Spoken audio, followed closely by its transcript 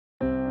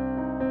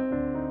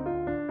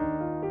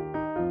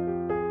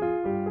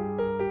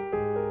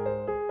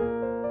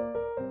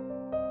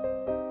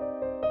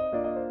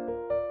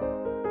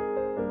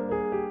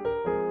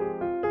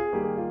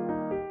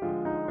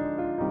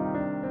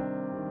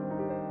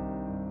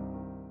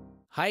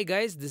Hi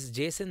guys, this is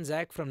Jason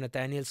Zach from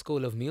Nathaniel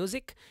School of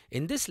Music.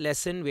 In this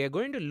lesson, we are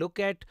going to look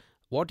at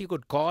what you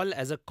could call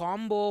as a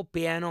combo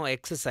piano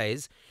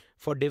exercise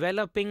for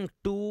developing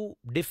two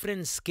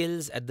different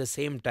skills at the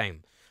same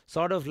time.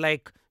 Sort of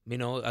like,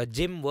 a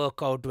gym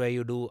workout where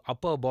you do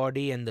upper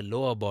body and the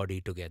lower body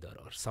together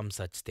or some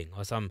such thing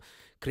or some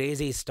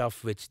crazy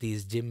stuff which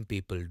these gym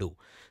people do.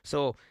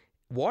 So,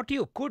 what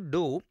you could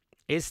do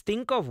is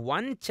think of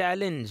one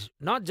challenge,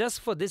 not just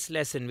for this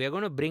lesson. We are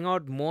going to bring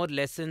out more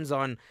lessons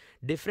on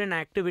different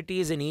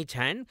activities in each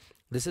hand.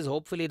 This is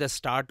hopefully the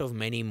start of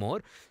many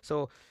more.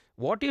 So,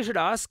 what you should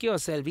ask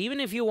yourself,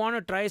 even if you want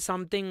to try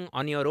something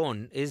on your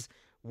own, is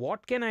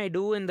what can I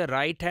do in the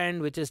right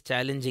hand which is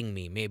challenging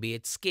me? Maybe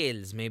it's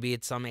scales, maybe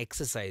it's some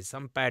exercise,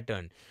 some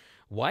pattern.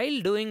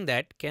 While doing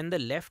that, can the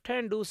left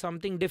hand do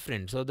something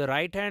different? So the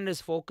right hand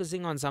is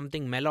focusing on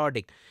something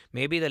melodic.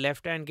 Maybe the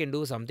left hand can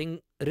do something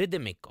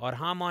rhythmic or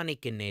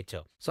harmonic in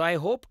nature. So I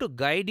hope to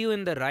guide you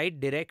in the right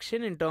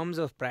direction in terms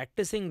of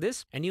practicing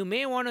this. And you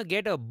may want to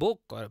get a book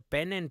or a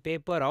pen and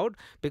paper out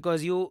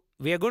because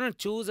we are going to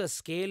choose a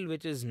scale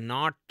which is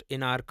not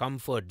in our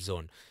comfort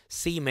zone,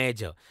 C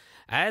major.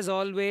 As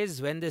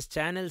always, when this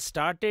channel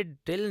started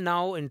till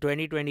now in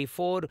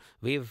 2024,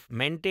 we've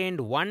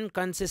maintained one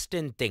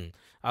consistent thing.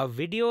 Our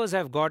videos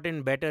have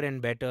gotten better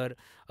and better.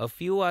 A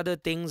few other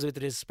things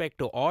with respect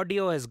to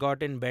audio has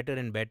gotten better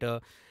and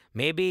better.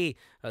 Maybe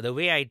the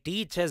way I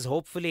teach has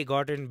hopefully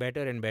gotten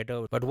better and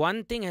better. But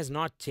one thing has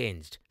not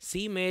changed.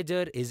 C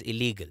major is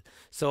illegal.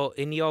 So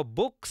in your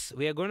books,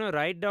 we are going to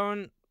write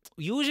down,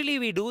 usually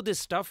we do this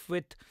stuff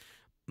with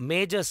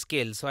major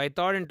scale. So I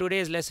thought in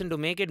today's lesson, to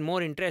make it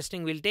more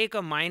interesting, we'll take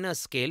a minor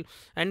scale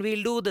and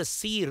we'll do the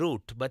C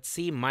root, but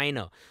C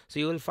minor. So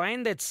you will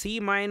find that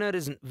C minor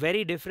is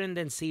very different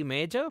than C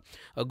major.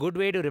 A good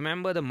way to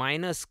remember the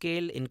minor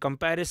scale in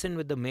comparison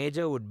with the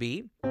major would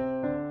be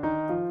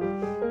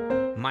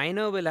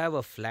minor will have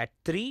a flat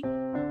 3.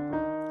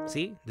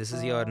 See, this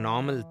is your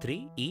normal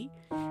 3, E.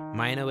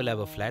 Minor will have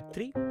a flat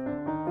 3.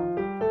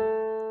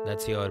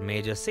 That's your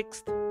major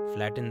 6th.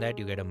 Flatten that,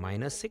 you get a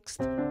minor 6th.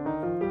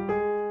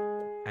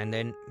 And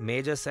then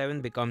major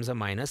 7 becomes a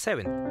minor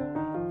 7.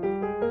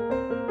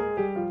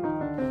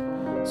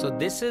 So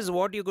this is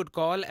what you could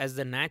call as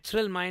the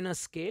natural minor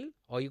scale,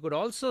 or you could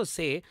also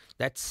say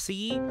that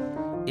C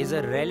is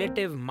a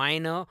relative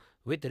minor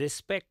with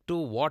respect to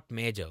what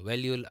major?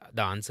 Well,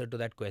 the answer to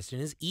that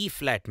question is E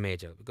flat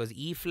major, because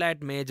E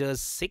flat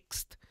major's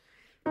 6th,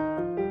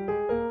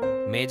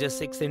 major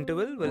 6th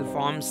interval will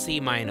form C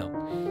minor.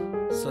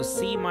 So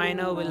C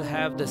minor will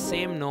have the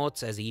same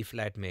notes as E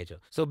flat major.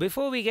 So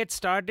before we get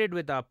started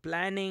with our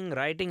planning,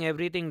 writing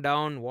everything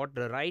down, what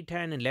the right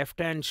hand and left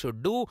hand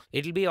should do,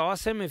 it'll be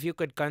awesome if you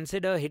could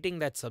consider hitting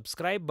that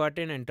subscribe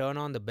button and turn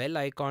on the bell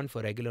icon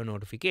for regular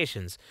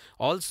notifications.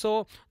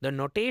 Also, the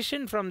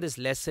notation from this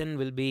lesson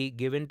will be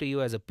given to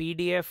you as a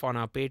PDF on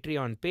our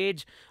Patreon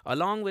page,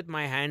 along with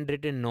my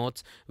handwritten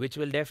notes, which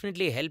will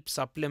definitely help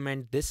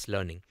supplement this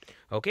learning.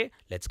 Okay,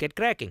 let's get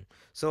cracking.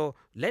 So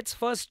let's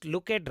first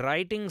look at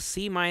writing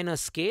C minor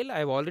scale.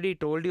 I've already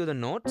told you the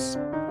notes.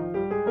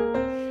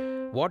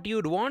 What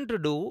you'd want to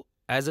do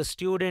as a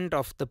student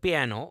of the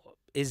piano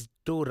is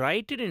to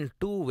write it in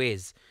two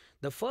ways.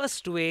 The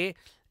first way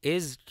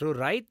is to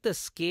write the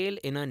scale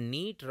in a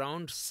neat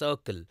round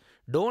circle.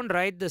 Don't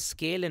write the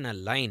scale in a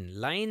line.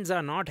 Lines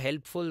are not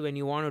helpful when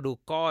you want to do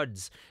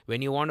chords,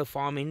 when you want to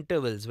form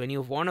intervals, when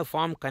you want to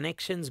form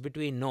connections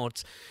between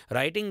notes.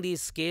 Writing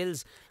these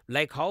scales,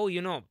 like how,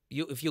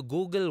 if you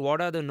Google what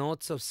are the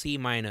notes of C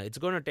minor, it's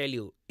going to tell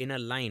you in a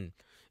line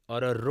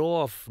or a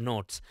row of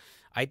notes.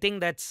 I think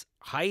that's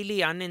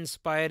highly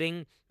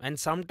uninspiring and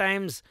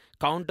sometimes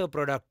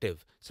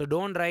counterproductive. So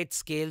don't write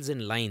scales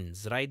in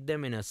lines. Write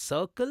them in a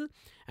circle.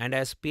 And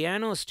as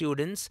piano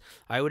students,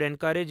 I would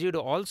encourage you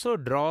to also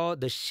draw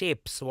the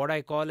shapes, what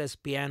I call as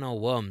piano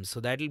worms. So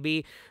that will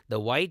be the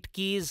white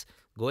keys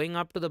going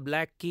up to the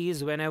black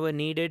keys whenever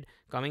needed,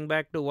 coming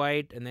back to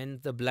white and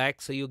then the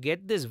black. So you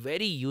get this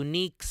very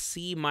unique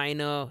C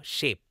minor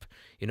shape,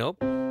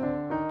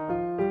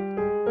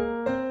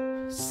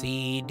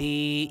 C,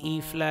 D,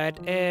 E flat,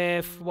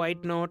 F,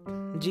 white note,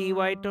 G,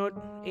 white note,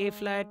 A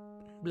flat,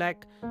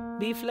 black,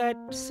 B flat,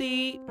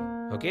 C.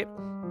 Okay.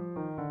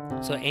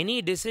 So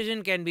any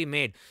decision can be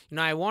made.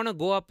 I want to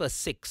go up a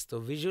 6th. So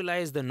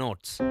visualize the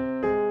notes.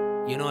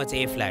 It's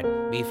A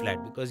flat, B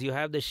flat, because you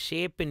have the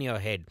shape in your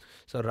head.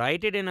 So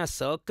write it in a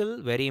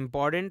circle, very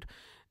important.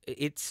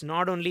 It's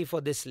not only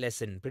for this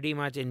lesson. Pretty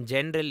much in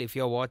general, if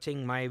you're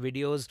watching my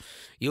videos,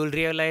 you'll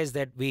realize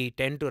that we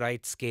tend to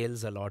write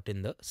scales a lot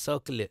in the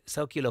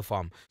circular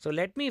form. So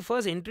let me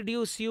first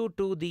introduce you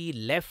to the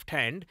left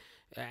hand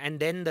and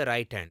then the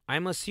right hand.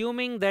 I'm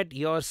assuming that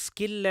your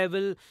skill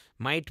level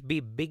might be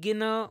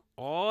beginner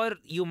or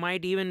you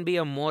might even be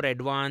a more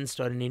advanced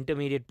or an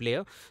intermediate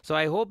player. So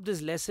I hope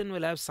this lesson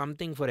will have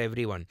something for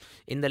everyone.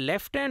 In the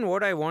left hand,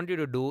 what I want you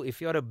to do,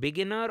 if you're a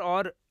beginner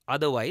or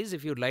otherwise,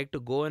 if you'd like to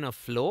go in a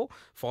flow,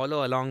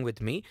 follow along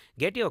with me,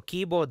 get your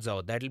keyboards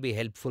out. That will be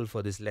helpful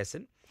for this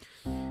lesson.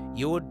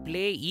 You would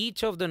play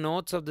each of the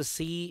notes of the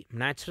C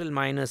natural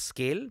minor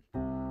scale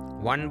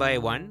one by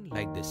one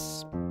like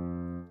this.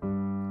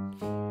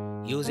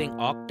 Using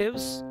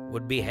octaves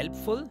would be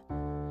helpful,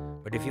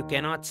 but if you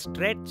cannot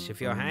stretch,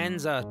 if your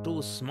hands are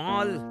too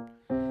small,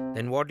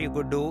 then what you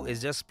could do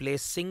is just play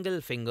single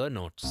finger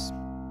notes.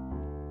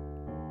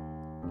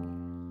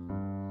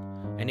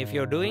 And if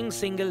you're doing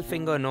single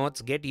finger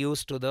notes, get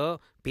used to the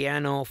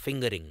piano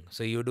fingering.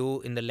 So you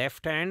do in the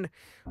left hand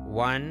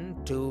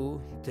 1,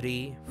 2,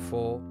 3,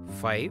 4,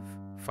 5.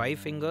 5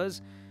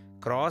 fingers.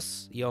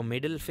 Cross your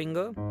middle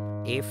finger,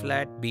 A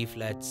flat, B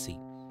flat, C.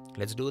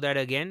 Let's do that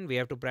again. We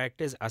have to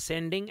practice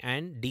ascending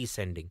and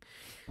descending.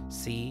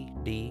 C,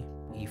 D,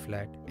 E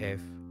flat, F,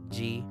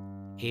 G.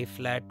 A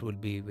flat will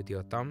be with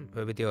your thumb,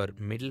 with your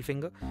middle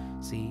finger.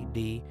 C,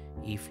 D,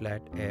 E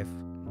flat, F,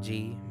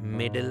 G,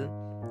 middle.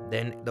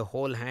 Then the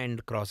whole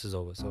hand crosses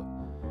over. So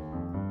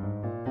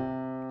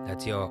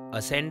that's your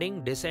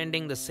ascending.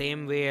 Descending the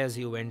same way as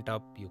you went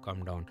up, you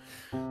come down.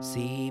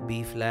 C,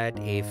 B flat,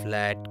 A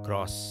flat,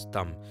 cross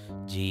thumb.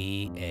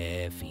 G,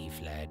 F, E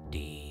flat,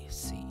 D,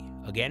 C.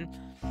 Again.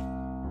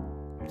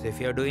 So if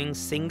you're doing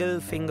single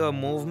finger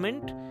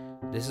movement,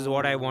 this is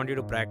what I want you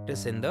to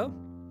practice in the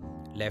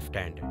left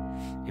hand.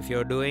 If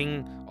you're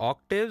doing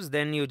octaves,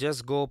 then you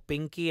just go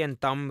pinky and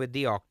thumb with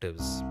the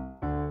octaves.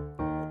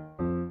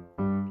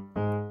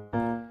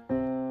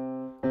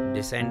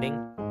 Descending.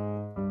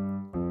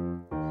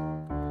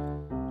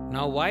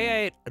 Now, why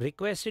I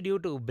requested you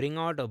to bring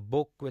out a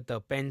book with a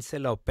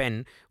pencil or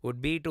pen would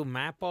be to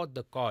map out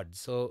the chords.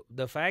 So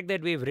the fact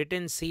that we've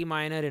written C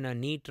minor in a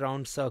neat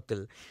round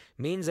circle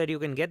means that you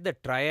can get the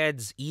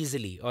triads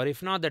easily, or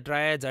if not the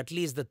triads, at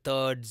least the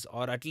thirds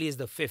or at least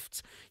the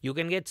fifths. You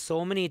can get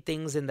so many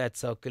things in that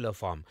circular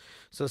form.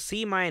 So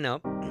C minor,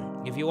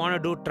 if you want to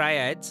do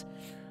triads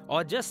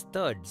or just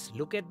thirds,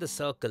 look at the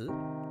circle.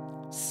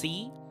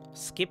 C,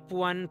 skip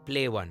one,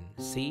 play one.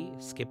 C,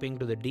 skipping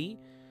to the D,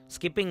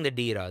 skipping the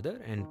D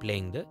rather, and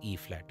playing the E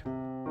flat.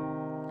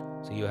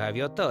 So you have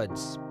your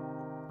thirds.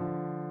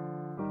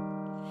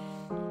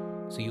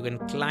 So you can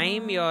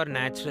climb your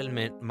natural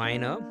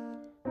minor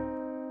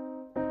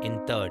in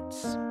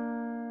thirds.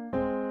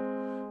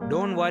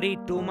 Don't worry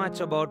too much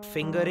about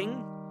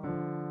fingering.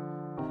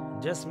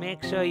 Just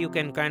make sure you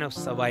can kind of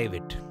survive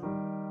it.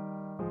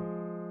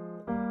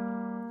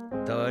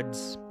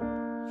 Thirds.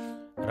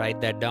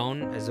 Write that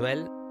down as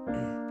well.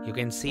 You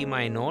can see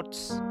my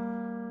notes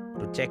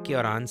to check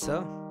your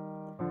answer.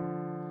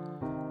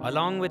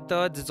 Along with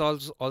thirds, it's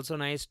also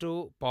nice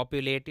to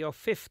populate your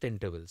fifth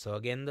interval. So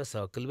again, the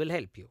circle will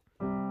help you.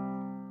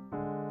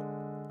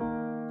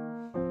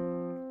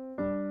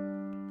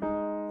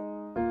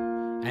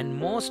 And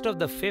most of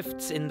the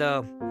fifths in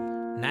the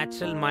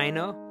natural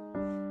minor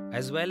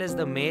as well as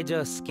the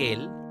major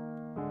scale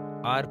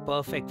are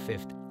perfect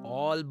fifth.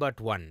 All but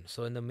one.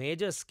 So in the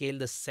major scale,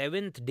 the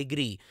 7th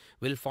degree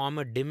will form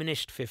a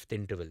diminished fifth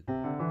interval.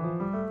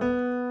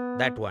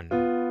 That one.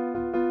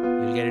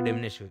 You'll get a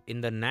diminished fifth.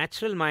 In the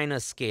natural minor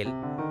scale,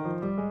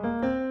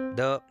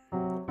 the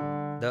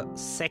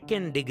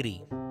 2nd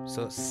degree.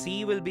 So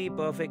C will be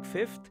perfect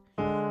fifth.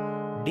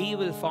 D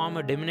will form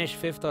a diminished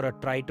fifth or a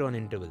tritone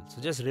interval.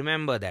 So just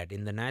remember that.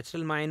 In the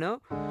natural minor,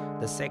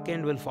 the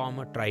 2nd will form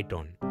a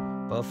tritone.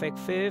 Perfect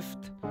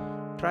fifth,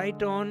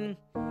 tritone,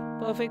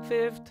 perfect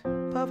fifth,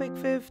 perfect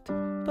fifth,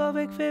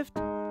 perfect fifth,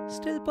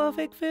 still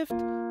perfect fifth,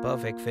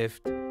 perfect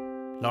fifth.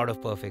 Lot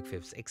of perfect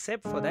fifths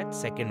except for that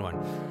 2nd one.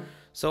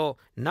 So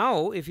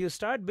now if you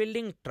start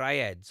building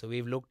triads, so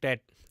we've looked at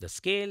the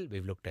scale,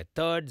 we've looked at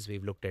thirds,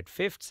 we've looked at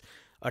fifths.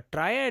 A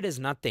triad is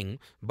nothing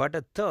but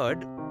a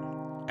third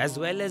as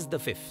well as the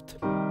fifth.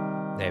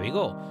 There we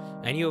go.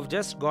 And you've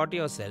just got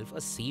yourself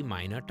a C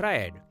minor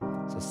triad.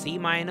 So C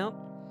minor,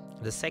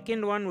 the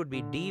 2nd one would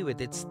be D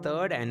with its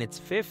 3rd and its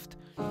 5th.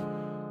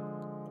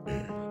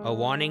 A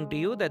warning to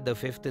you that the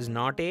 5th is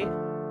not a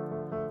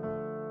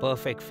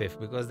perfect 5th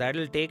because that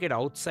will take it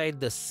outside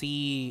the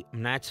C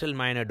natural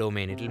minor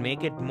domain. It will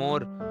make it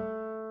more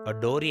a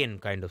Dorian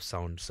kind of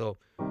sound. So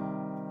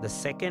the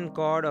 2nd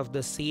chord of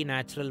the C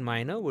natural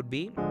minor would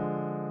be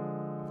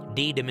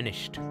D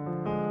diminished.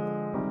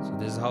 So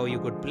this is how you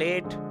could play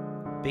it.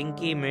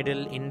 Pinky,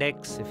 middle,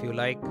 index if you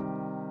like.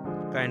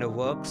 Kind of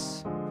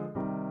works.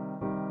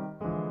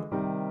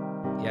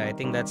 Yeah, I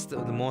think that's the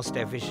most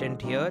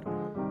efficient here.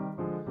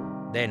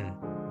 Then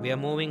we are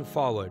moving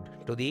forward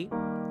to the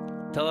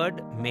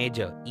 3rd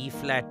major, E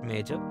flat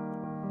major,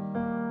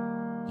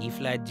 E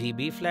flat, G,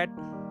 B flat.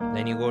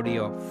 Then you go to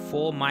your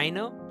 4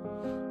 minor,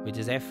 which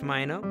is F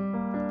minor,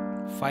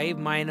 5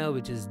 minor,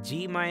 which is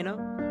G minor,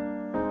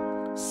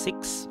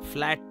 6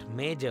 flat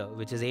major,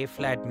 which is A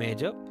flat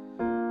major,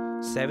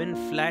 7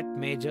 flat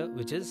major,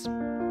 which is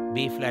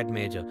B flat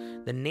major.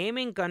 The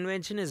naming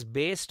convention is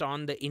based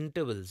on the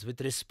intervals with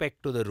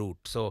respect to the root.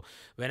 So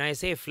when I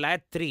say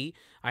flat 3,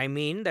 I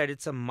mean that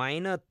it's a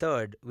minor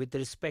third with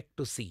respect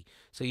to C.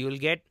 So you will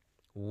get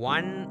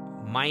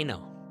 1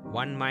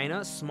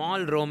 minor,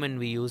 small Roman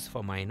we use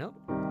for minor,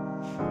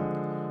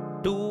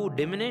 2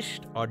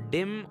 diminished or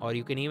dim, or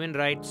you can even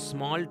write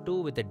small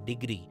 2 with a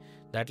degree.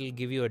 That will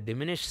give you a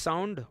diminished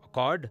sound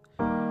chord.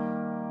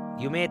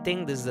 You may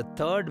think this is the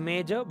third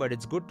major, but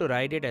it's good to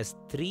write it as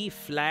 3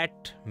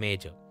 flat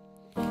major,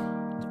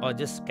 or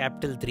just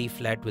capital 3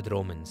 flat with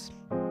Romans.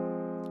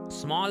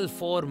 Small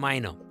 4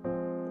 minor,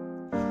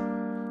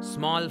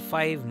 small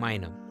 5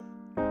 minor,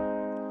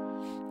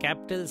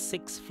 capital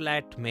 6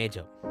 flat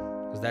major,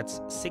 because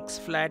that's 6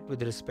 flat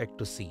with respect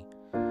to C,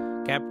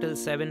 capital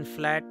 7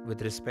 flat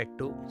with respect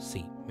to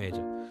C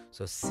major.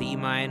 So C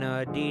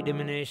minor, D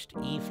diminished,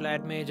 E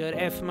flat major,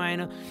 F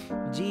minor,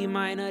 G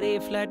minor, A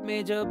flat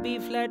major, B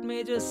flat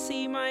major,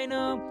 C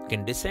minor. You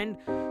can descend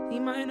E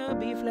minor,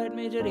 B flat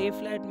major, A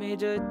flat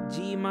major,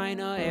 G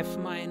minor, F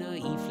minor,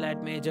 E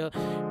flat major,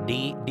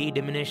 D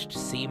diminished,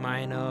 C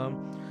minor.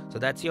 So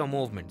that's your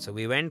movement. So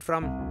we went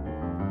from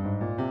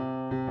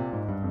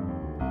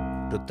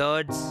to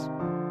thirds,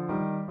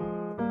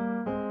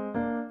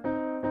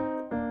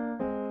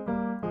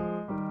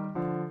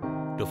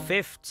 to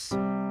fifths,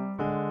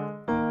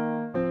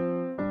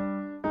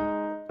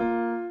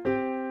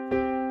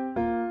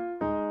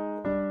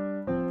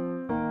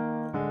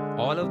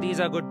 all of these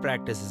are good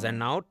practices. And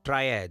now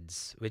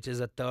triads, which is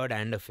a third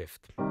and a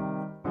fifth.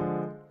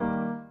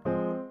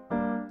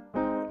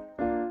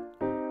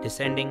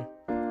 Descending.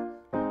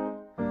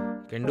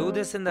 You can do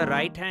this in the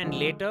right hand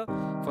later.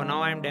 For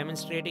now I am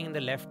demonstrating in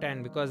the left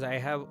hand because I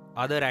have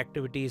other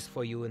activities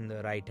for you in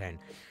the right hand.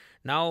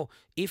 Now,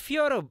 if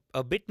you're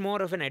a bit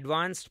more of an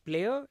advanced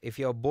player, if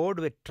you're bored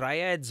with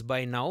triads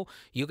by now,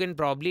 you can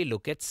probably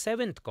look at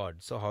 7th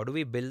chord. So how do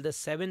we build the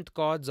 7th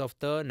chords of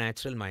the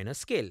natural minor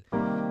scale?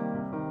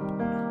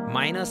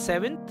 Minor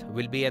 7th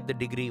will be at the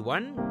degree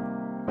 1.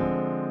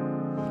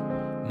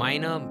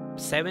 Minor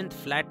 7th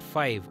flat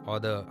 5, or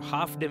the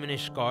half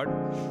diminished chord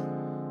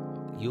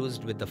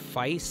used with the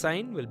phi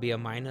sign, will be a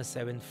minor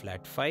 7th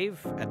flat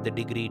 5 at the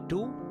degree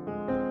 2.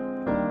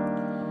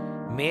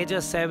 Major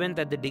 7th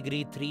at the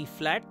degree 3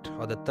 flat,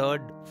 or the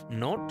third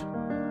note.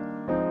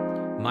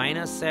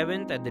 Minor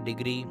 7th at the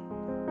degree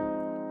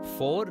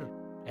 4,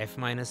 F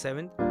minor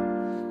 7th.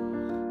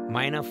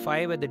 Minor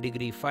 5 at the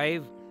degree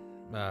 5,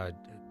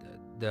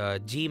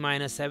 the G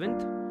minor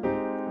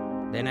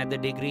 7th. Then at the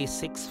degree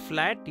 6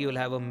 flat, you will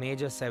have a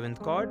major 7th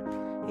chord,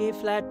 A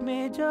flat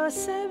major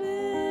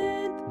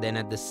 7th. Then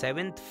at the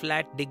 7th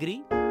flat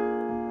degree,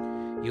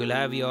 you will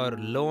have your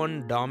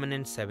lone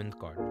dominant 7th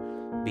chord,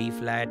 B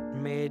flat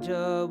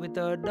major with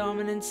a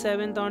dominant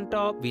 7th on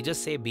top. We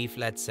just say B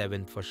flat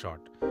 7th for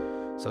short.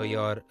 So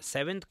your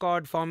 7th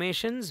chord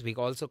formations, we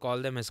also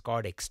call them as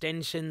chord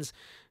extensions.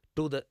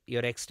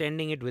 You're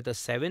extending it with a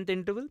 7th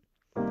interval,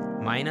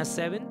 minor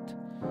 7th,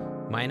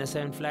 minor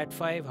 7 flat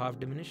 5, half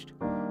diminished,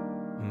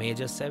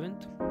 major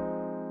 7th,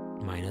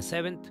 minor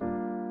 7th,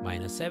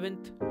 minor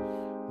 7th,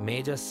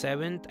 major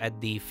 7th at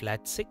the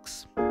flat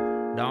 6,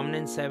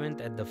 dominant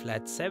 7th at the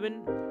flat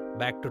 7,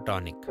 back to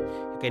tonic.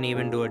 You can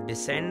even do a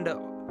descend,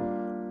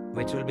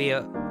 which will be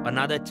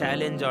another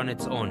challenge on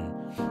its own.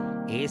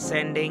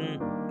 Ascending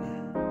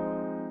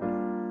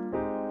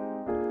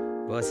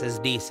versus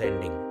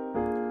descending.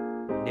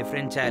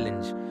 Different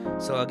challenge.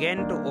 So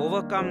again, to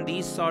overcome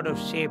these sort of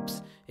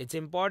shapes, it's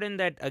important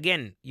that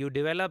again you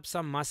develop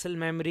some muscle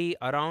memory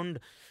around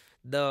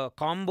the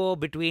combo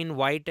between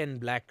white and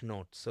black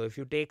notes. So if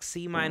you take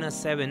C minor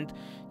 7th,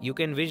 you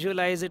can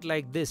visualize it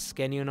like this,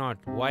 can you not?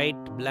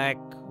 White, black,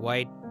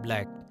 white,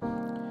 black.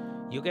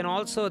 You can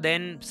also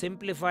then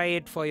simplify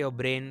it for your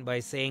brain by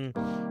saying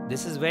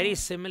this is very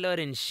similar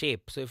in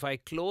shape. So if I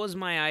close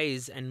my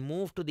eyes and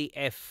move to the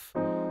F,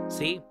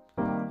 see,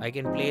 I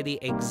can play the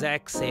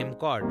exact same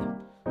chord.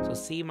 So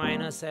C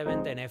minor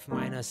 7th and F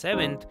minor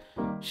 7th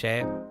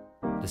share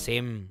the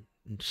same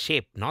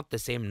shape, not the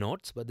same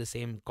notes, but the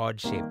same chord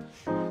shape.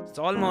 It's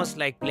almost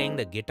like playing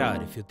the guitar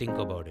if you think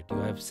about it. You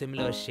have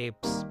similar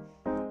shapes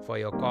for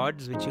your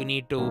chords which you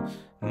need to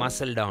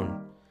muscle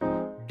down.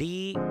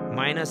 D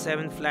minor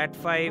 7th flat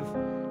 5,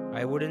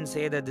 I wouldn't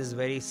say that this is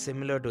very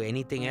similar to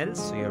anything else,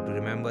 so you have to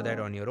remember that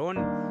on your own.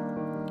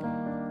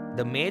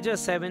 The major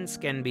 7ths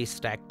can be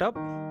stacked up.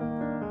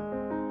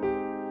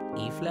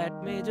 E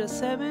flat major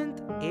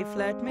 7th, A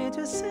flat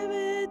major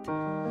 7th.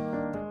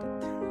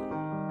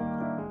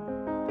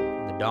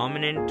 The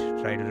dominant,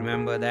 try to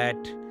remember that.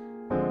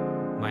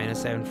 Minor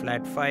 7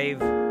 flat 5.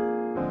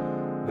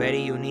 Very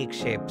unique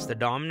shapes. The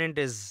dominant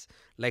is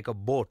like a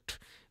boat.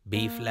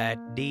 B flat,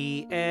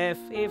 D, F,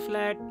 A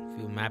flat.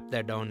 If you map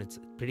that down, it's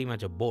pretty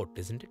much a boat,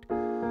 isn't it?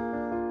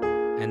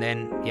 And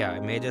then, yeah,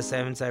 major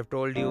 7s I've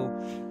told you.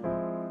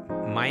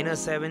 Minor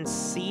 7s,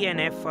 C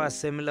and F are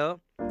similar.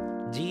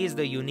 G is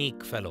the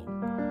unique fellow.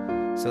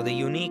 So the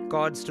unique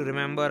chords to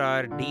remember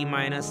are D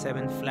minor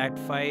 7th flat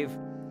 5,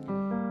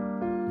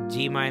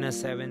 G minor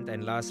 7th,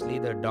 and lastly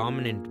the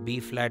dominant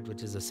B flat,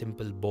 which is a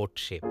simple boat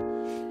shape.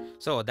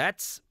 So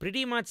that's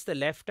pretty much the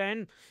left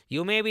hand.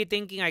 You may be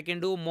thinking I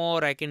can do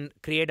more, I can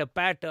create a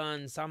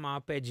pattern, some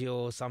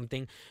arpeggio,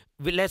 something.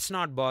 let's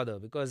not bother,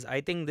 because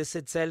I think this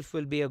itself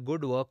will be a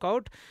good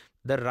workout.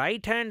 The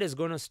right hand is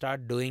going to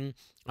start doing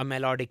a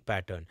melodic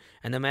pattern,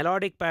 and the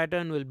melodic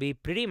pattern will be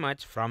pretty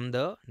much from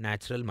the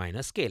natural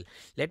minor scale.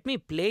 Let me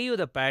play you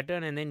the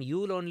pattern and then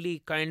you'll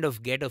only kind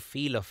of get a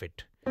feel of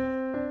it. There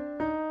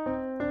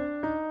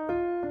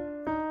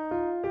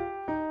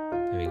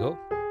we go.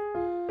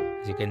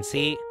 As you can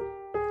see,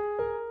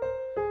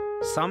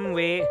 some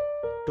way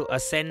to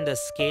ascend the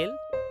scale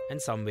and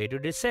some way to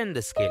descend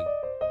the scale.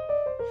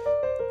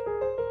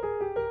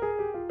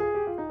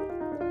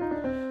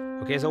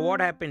 Okay, so what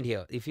happened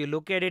here? If you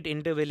look at it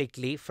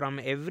intervallically, from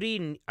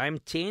I'm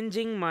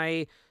changing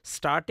my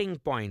starting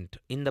point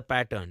in the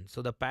pattern.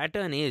 So the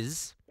pattern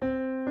is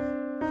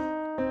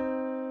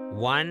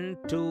 1,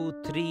 2,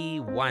 3,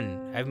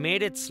 1. I've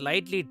made it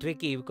slightly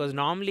tricky because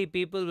normally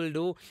people will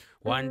do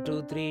 1,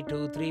 2, 3,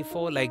 2, 3,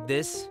 4 like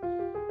this.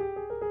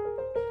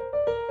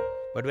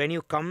 But when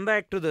you come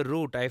back to the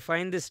root, I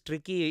find this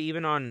tricky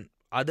even on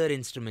other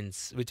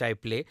instruments which I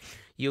play.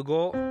 You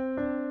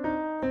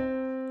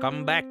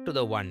come back to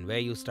the 1 where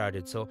you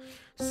started. So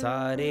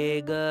sa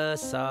re ga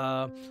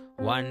sa,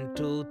 1,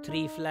 2,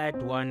 3 flat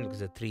 1, because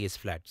the 3 is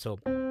flat. So,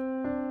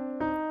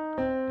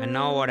 and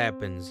now what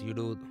happens?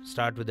 You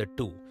start with a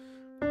 2.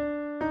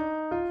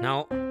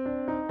 Now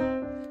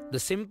the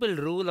simple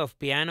rule of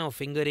piano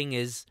fingering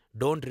is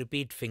don't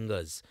repeat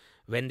fingers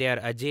when they are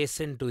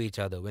adjacent to each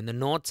other. When the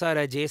notes are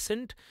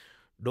adjacent,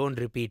 don't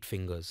repeat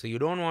fingers. So you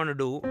don't want to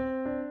do,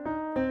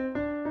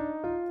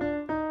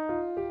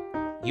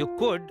 you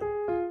could,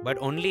 but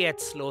only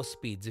at slow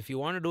speeds. If you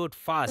want to do it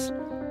fast,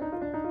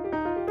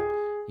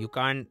 you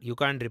can't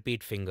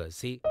repeat fingers.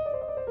 See,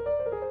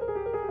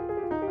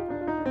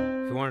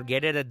 if you want to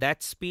get it at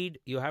that speed,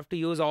 you have to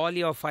use all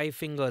your 5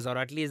 fingers, or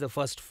at least the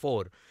first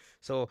 4.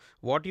 So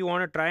what you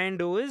want to try and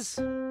do is,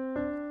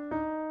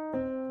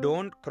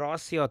 don't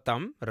cross your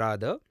thumb,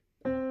 rather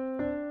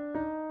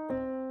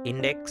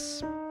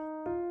index.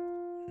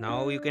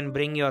 Now you can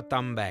bring your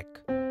thumb back.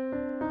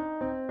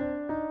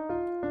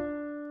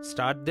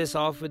 Start this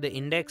off with the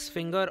index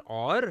finger,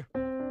 or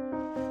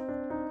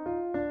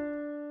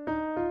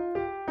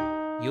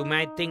you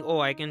might think, oh,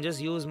 I can just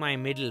use my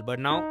middle, but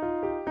now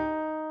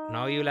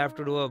you'll have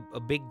to do a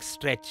big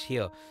stretch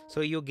here.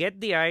 So you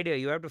get the idea.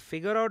 You have to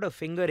figure out a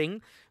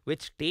fingering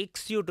which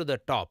takes you to the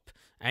top,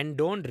 and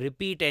don't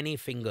repeat any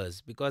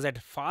fingers, because at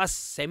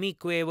fast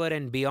semi-quaver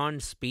and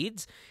beyond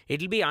speeds,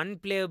 it'll be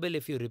unplayable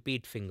if you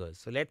repeat fingers.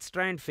 So let's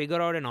try and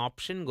figure out an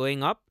option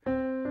going up.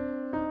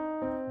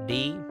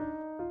 D,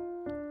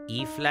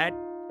 E flat,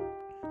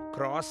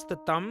 cross the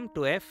thumb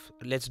to F.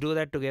 Let's do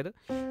that together.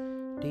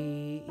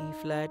 D, E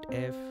flat,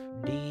 F,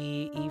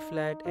 D, E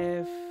flat,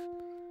 F,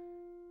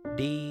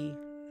 D.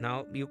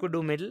 Now you could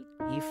do middle,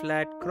 E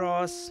flat,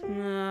 cross,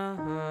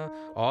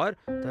 or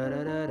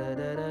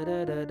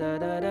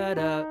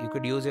you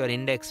could use your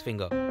index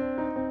finger.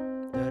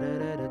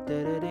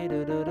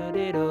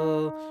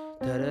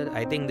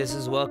 I think this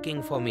is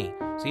working for me.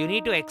 So you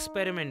need to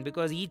experiment,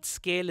 because each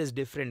scale is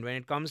different when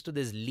it comes to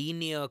this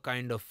linear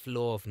kind of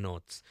flow of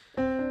notes.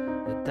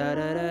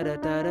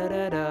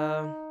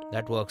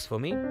 That works for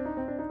me.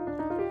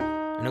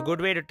 And a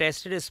good way to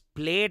test it is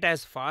play it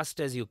as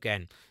fast as you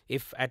can.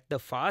 If at the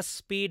fast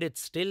speed it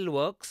still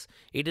works,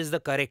 it is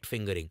the correct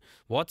fingering.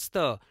 What's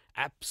the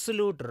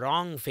absolute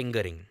wrong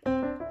fingering?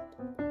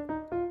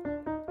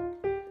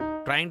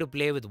 Trying to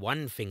play with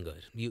one finger.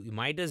 You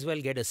might as well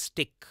get a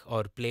stick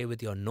or play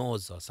with your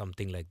nose or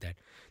something like that.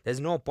 There's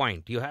no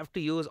point. You have to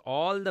use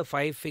all the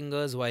 5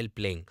 fingers while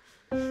playing.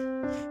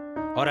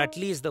 Or at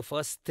least the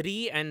first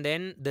 3, and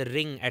then the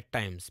ring at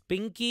times.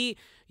 Pinky,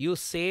 you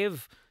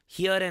save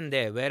here and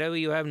there. Wherever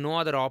you have no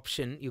other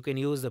option, you can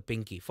use the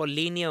pinky for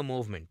linear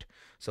movement.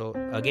 So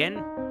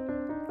again,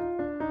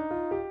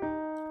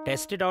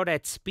 test it out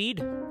at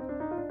speed.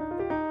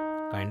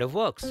 Kind of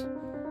works.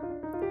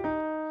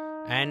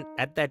 And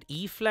at that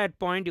E flat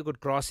point, you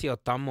could cross your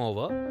thumb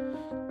over.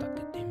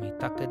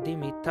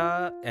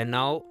 And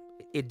now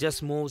it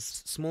just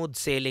moves smooth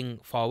sailing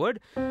forward.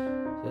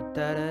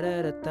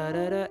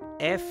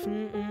 F,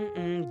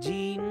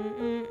 G,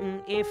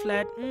 A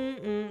flat.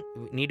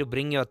 You need to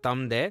bring your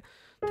thumb there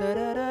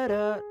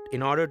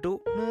in order to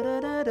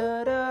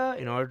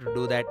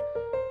do that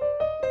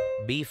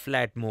B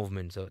flat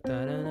movement. So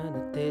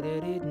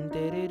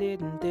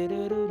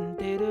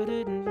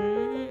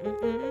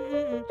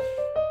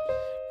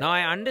now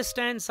I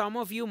understand some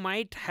of you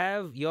might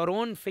have your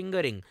own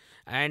fingering,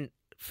 and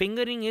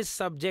fingering is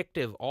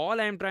subjective. All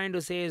I'm trying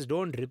to say is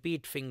don't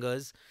repeat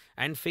fingers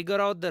and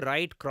figure out the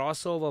right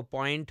crossover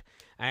point.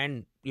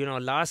 And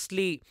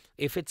lastly,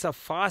 if it's a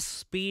fast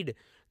speed,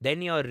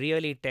 then you're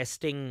really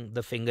testing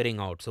the fingering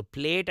out. So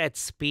play it at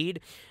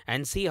speed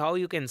and see how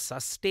you can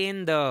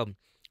sustain the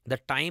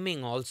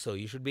timing also.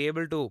 You should be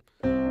able to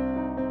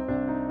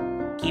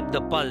keep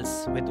the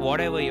pulse with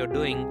whatever you're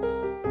doing.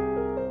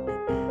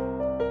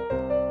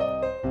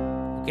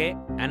 Okay,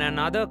 and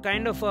another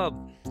kind of a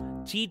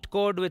cheat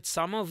code which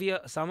some of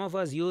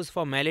us use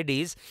for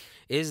melodies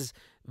is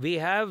we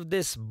have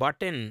this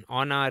button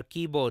on our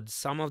keyboards,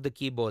 some of the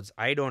keyboards.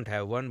 I don't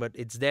have one, but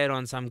it's there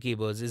on some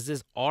keyboards. Is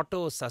this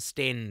auto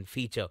sustain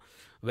feature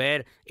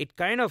where it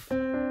kind of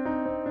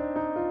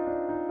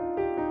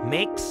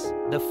makes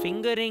the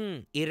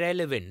fingering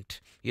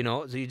irrelevant,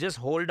 so you just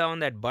hold down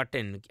that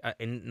button.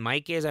 In my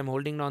case, I'm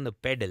holding down the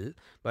pedal,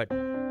 but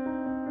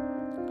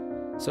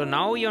so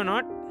now you're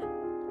not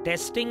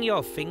testing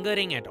your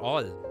fingering at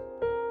all.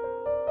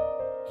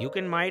 You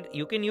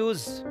can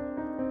use,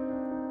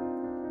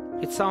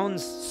 it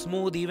sounds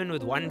smooth even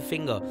with one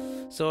finger.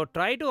 So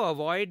try to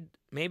avoid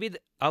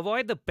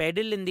avoid the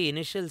pedal in the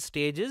initial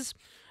stages,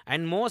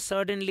 and more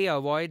certainly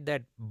avoid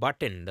that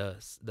button,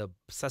 the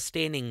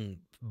sustaining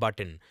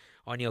button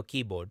on your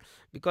keyboard,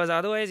 because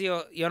otherwise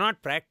you're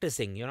not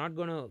practicing. You're not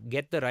going to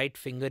get the right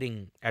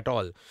fingering at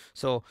all.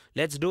 So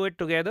let's do it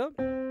together.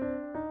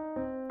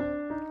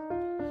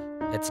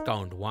 Let's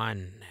count 1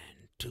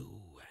 and 2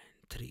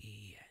 and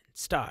 3 and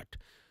start.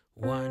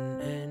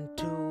 1 and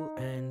 2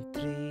 and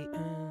 3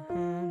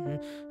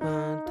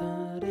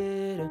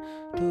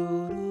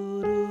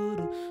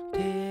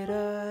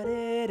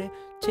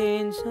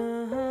 change.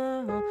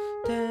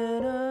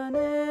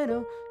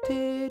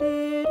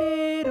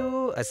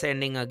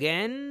 Ascending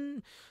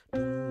again.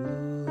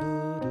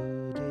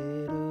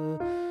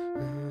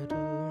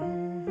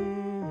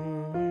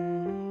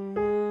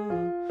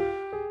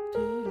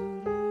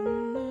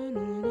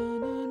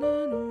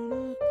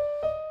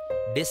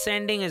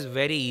 Descending is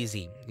very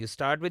easy. You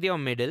start with your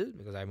middle,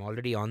 because I'm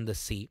already on the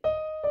C.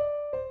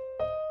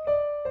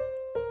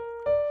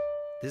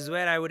 This is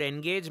where I would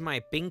engage my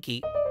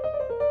pinky.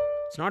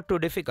 It's not too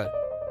difficult.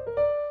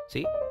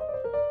 See?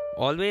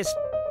 Always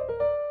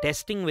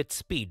testing with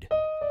speed.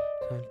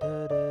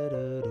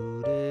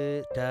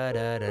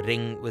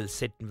 Ring will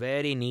sit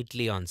very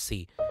neatly on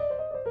C.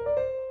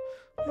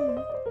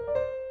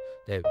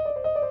 There.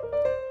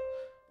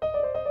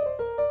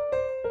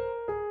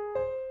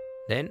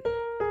 Then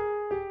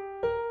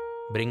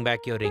bring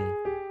back your ring.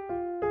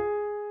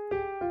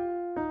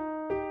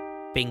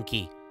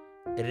 Pinky.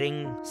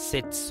 Ring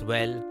sits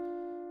well,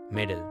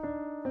 middle.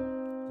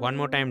 One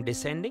more time,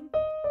 descending.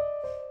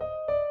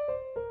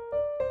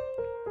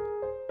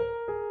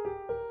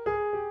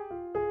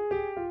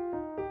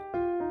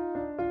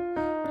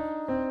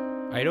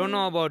 I don't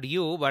know about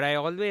you, but I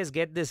always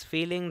get this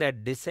feeling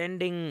that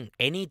descending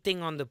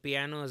anything on the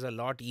piano is a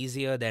lot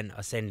easier than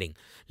ascending.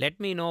 Let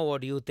me know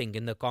what you think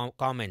in the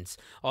comments.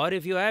 Or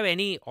if you have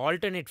any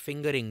alternate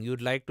fingering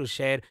you'd like to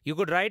share, you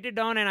could write it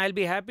down and I'll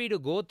be happy to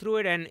go through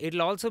it, and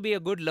it'll also be a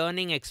good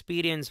learning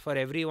experience for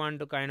everyone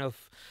to kind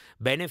of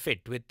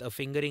benefit with a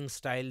fingering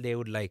style they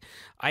would like.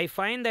 I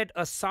find that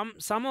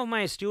some of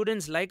my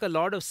students like a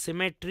lot of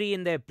symmetry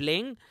in their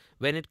playing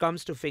when it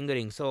comes to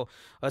fingering. So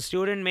a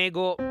student may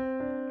go,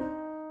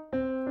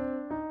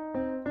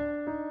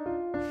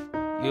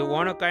 you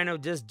want to kind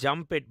of just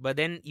jump it, but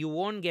then you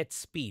won't get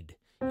speed,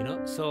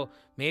 So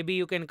maybe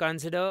you can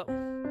consider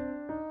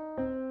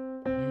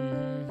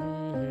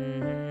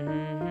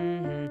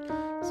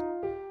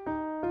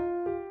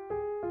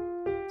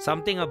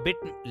something a bit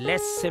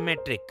less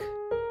symmetric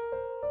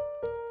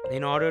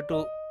in order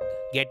to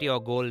get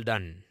your goal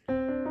done.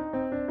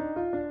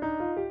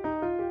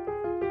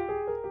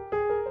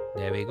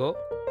 There we go.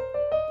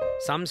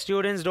 Some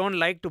students don't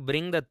like to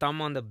bring the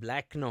thumb on the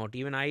black note.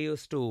 Even I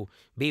used to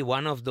be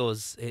one of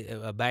those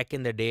back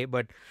in the day.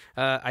 But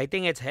I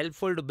think it's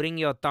helpful to bring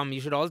your thumb. You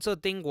should also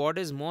think what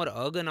is more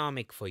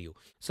ergonomic for you.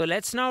 So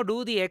let's now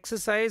do the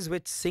exercise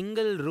with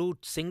single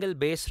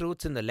bass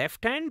roots in the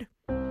left hand.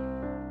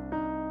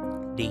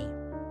 D,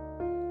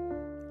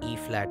 E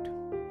flat,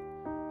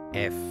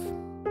 F,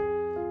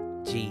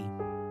 G,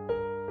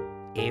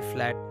 A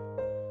flat,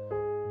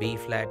 B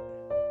flat,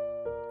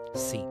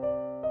 C.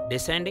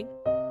 Descending.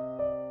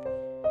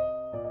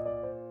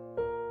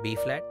 B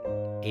flat,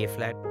 A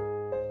flat,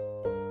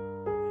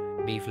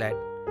 B flat,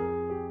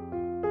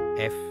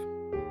 F,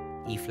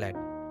 E flat,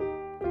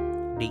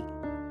 D.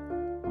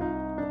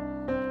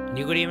 And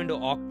you could even do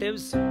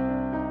octaves.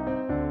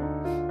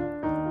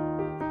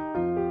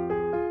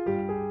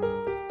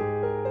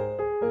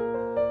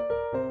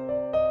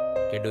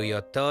 You can do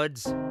your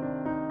thirds.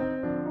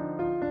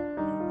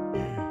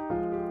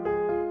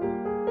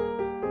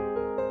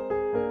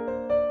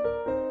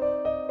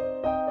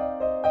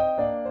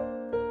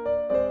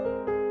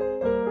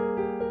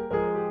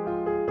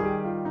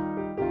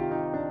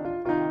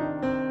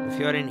 If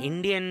you're an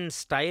Indian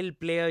style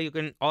player, you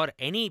can, or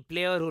any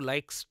player who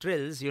likes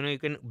trills, you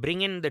can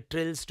bring in the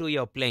trills to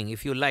your playing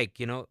if you like,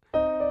 Can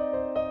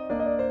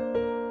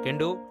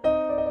do.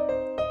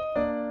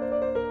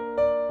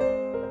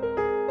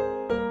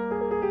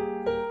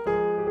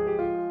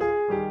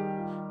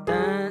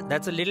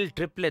 That's a little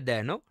triplet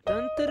there, no?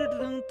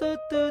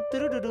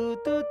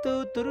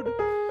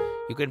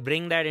 You can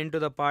bring that into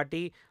the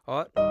party,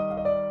 or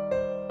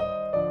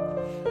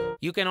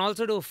you can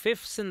also do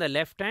fifths in the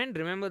left hand.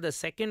 Remember, the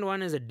second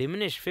one is a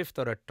diminished fifth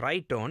or a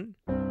tritone.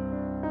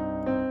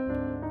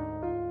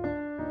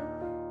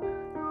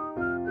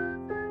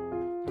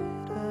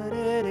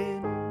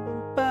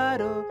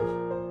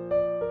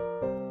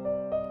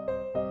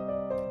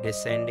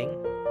 descending,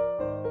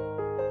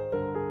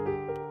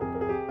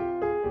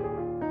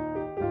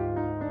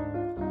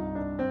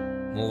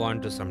 move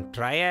on to some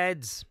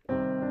triads.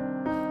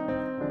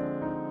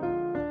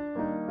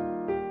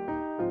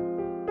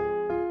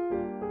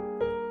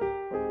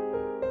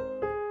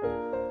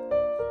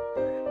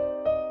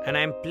 And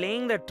I'm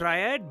playing the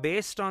triad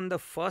based on the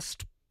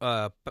first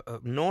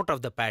note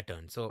of the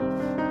pattern. So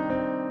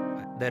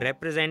the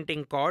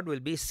representing chord will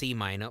be C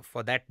minor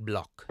for that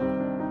block.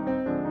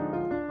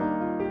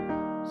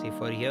 See,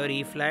 for here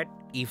E flat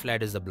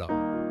is the block.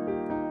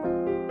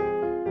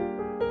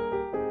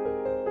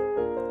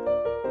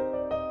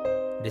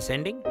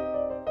 Descending.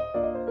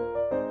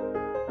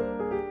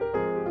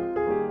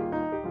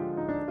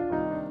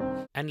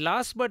 And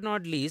last but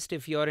not least,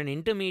 if you're an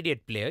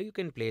intermediate player, you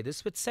can play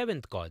this with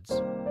seventh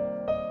chords.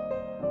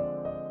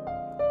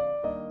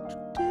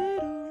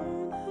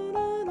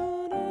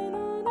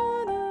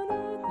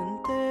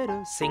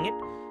 Sing it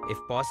if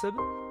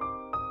possible.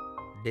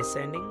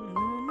 Descending.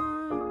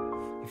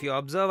 If you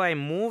observe, I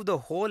move the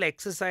whole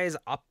exercise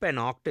up an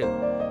octave.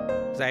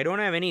 So I don't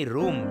have any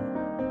room.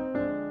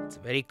 It's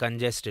very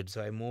congested.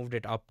 So I moved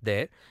it up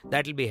there.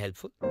 That will be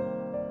helpful.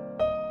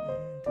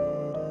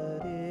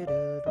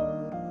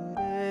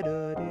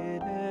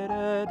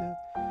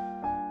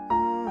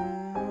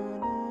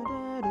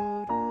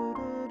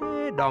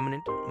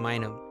 Dominant,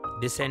 minor,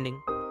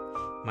 descending,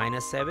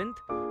 minor seventh,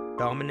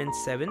 dominant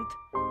seventh,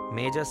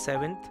 major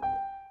seventh,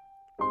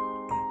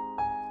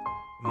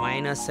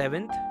 minor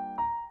seventh,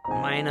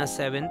 minor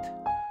seventh,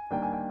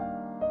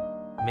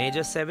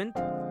 major seventh,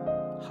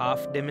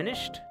 half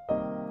diminished.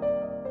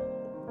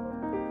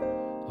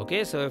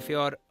 Okay, so if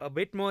you're a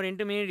bit more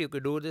intermediate, you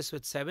could do this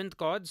with seventh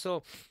chord.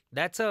 So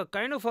that's a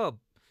kind of a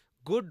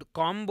good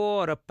combo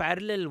or a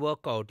parallel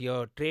workout.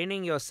 You're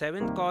training your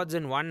seventh chords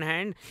in one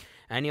hand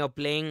and you're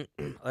playing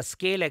a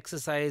scale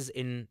exercise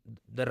in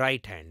the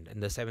right hand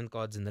and the seventh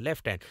chords in the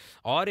left hand.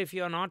 Or if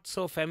you're not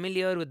so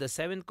familiar with the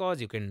seventh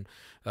chords, you can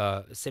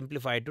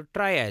simplify it to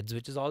triads,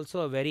 which is also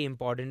a very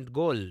important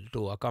goal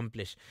to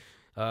accomplish.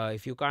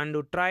 If you can't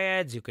do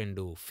triads, you can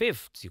do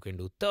fifths, you can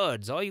do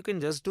thirds, or you can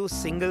just do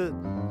single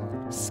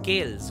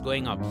scales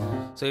going up.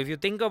 So if you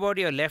think about,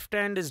 your left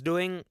hand is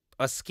doing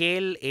a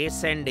scale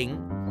ascending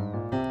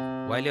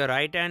while your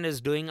right hand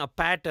is doing a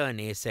pattern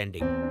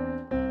ascending.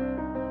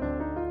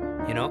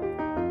 You know,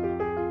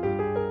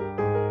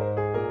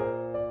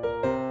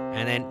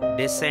 and then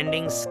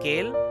descending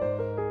scale,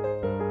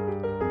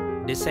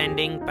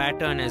 descending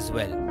pattern as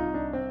well.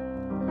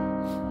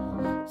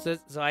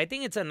 So I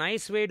think it's a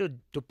nice way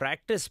to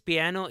practice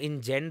piano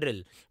in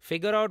general.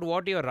 Figure out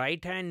what your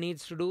right hand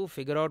needs to do,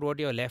 figure out what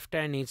your left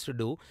hand needs to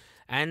do,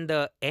 and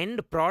the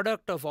end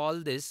product of all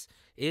this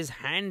is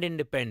hand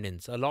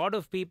independence. A lot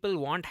of people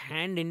want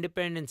hand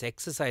independence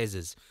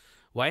exercises.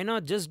 Why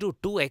not just do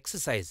 2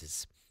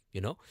 exercises,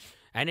 you know?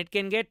 And it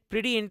can get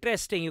pretty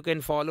interesting. You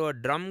can follow a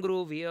drum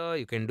groove here,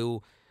 you can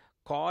do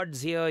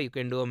chords here, you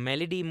can do a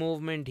melody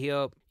movement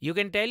here. You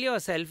can tell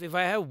yourself, if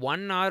I have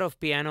 1 hour of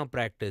piano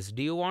practice,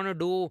 do you want to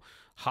do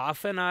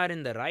half an hour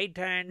in the right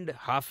hand,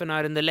 half an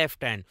hour in the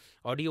left hand?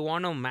 Or do you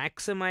want to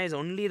maximize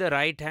only the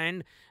right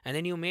hand and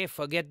then you may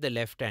forget the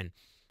left hand?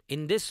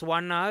 In this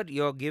 1 hour,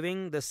 you're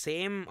giving the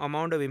same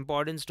amount of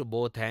importance to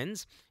both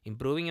hands,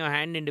 improving your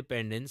hand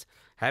independence,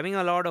 having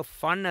a lot of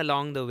fun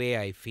along the way,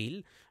 I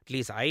feel. At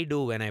least I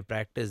do when I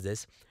practice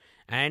this.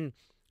 And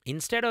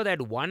instead of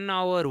that 1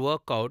 hour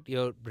workout,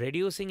 you're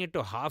reducing it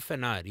to half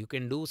an hour. You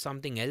can do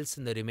something else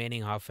in the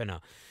remaining half an hour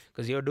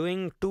because you're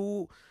doing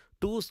two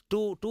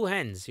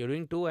hands. You're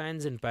doing 2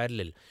 hands in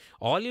parallel.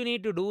 All you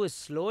need to do is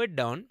slow it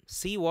down,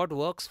 see what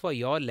works for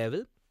your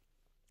level,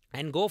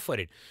 and go for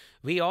it.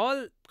 We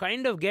all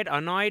kind of get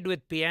annoyed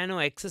with piano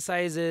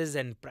exercises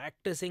and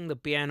practicing the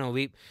piano.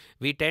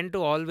 We tend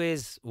to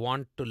always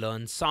want to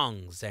learn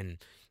songs and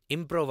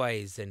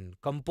improvise and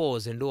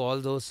compose and do all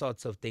those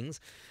sorts of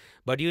things.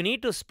 But you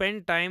need to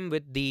spend time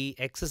with the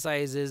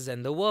exercises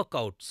and the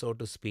workout, so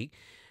to speak.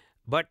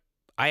 But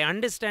I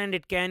understand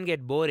it can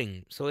get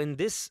boring. So in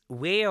this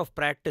way of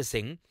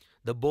practicing,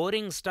 the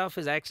boring stuff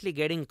is actually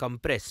getting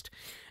compressed.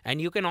 And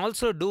you can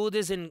also do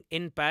this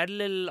in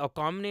parallel or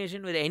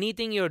combination with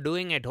anything you're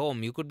doing at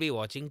home. You could be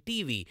watching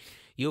TV.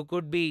 You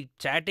could be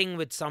chatting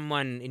with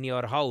someone in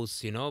your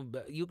house, you know.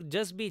 You could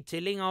just be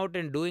chilling out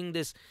and doing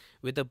this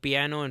with a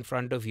piano in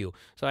front of you.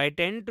 So I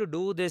tend to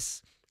do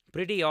this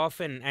pretty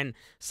often, and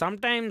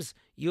sometimes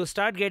you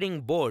start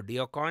getting bored.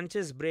 Your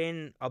conscious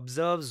brain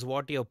observes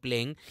what you're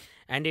playing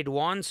and it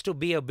wants to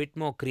be a bit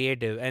more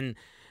creative. And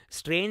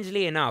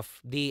strangely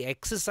enough, the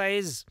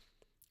exercise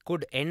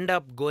could end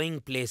up going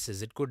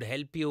places. It could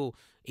help you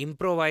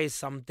improvise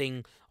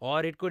something,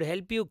 or it could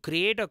help you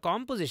create a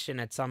composition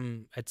at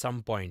some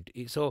point.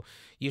 So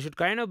you should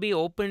kind of be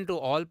open to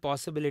all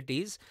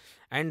possibilities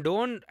and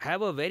don't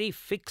have a very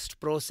fixed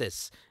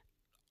process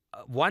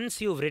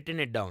once you've written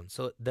it down.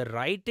 So the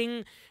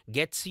writing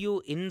gets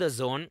you in the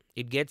zone,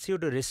 it gets you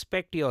to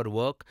respect your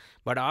work,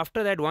 but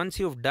after that, once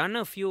you've done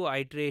a few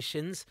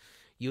iterations,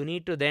 you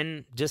need to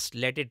then just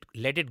let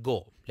it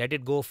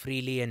go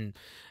freely. And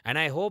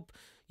I hope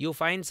you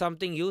find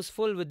something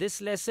useful with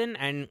this lesson.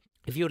 And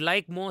if you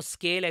like more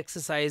scale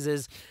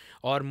exercises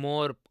or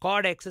more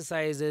chord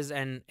exercises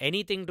and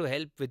anything to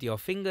help with your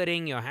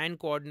fingering, your hand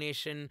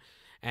coordination,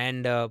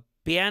 and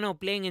piano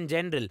playing in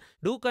general,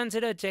 do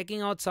consider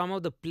checking out some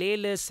of the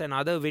playlists and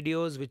other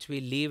videos which we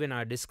leave in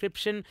our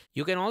description.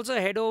 You can also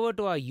head over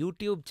to our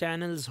YouTube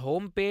channel's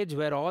homepage,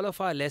 where all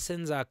of our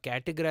lessons are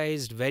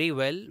categorized very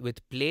well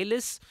with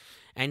playlists,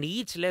 and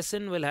each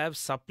lesson will have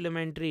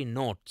supplementary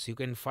notes. You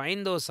can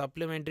find those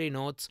supplementary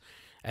notes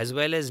as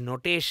well as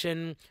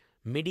notation,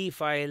 MIDI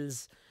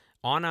files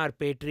on our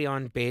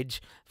Patreon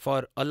page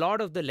for a lot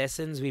of the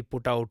lessons we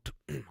put out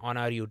on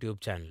our YouTube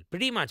channel.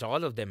 Pretty much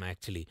all of them,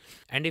 actually.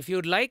 And if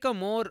you'd like a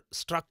more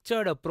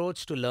structured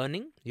approach to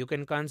learning, you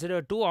can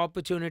consider two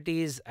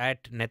opportunities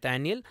at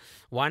Nathaniel.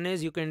 One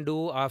is you can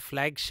do our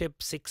flagship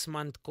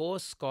 6-month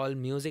course called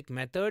Music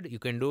Method. You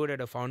can do it at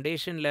a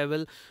foundation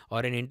level or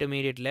an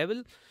intermediate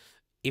level.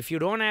 If you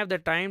don't have the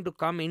time to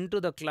come into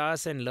the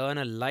class and learn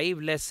a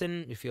live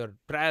lesson, if you're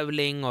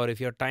traveling or if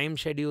your time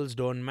schedules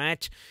don't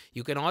match,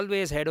 you can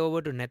always head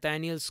over to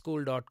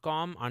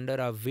nathanielschool.com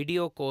under our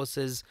video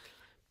courses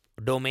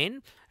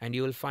domain, and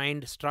you will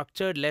find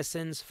structured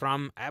lessons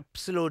from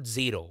absolute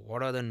zero.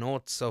 What are the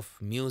notes of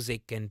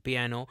music and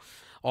piano,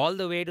 all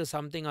the way to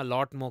something a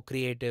lot more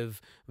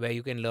creative, where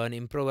you can learn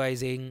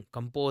improvising,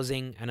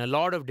 composing, and a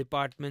lot of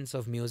departments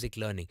of music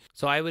learning.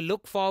 So I will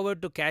look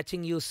forward to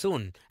catching you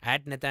soon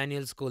at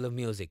Nathaniel School of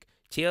Music.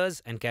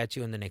 Cheers, and catch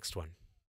you in the next one.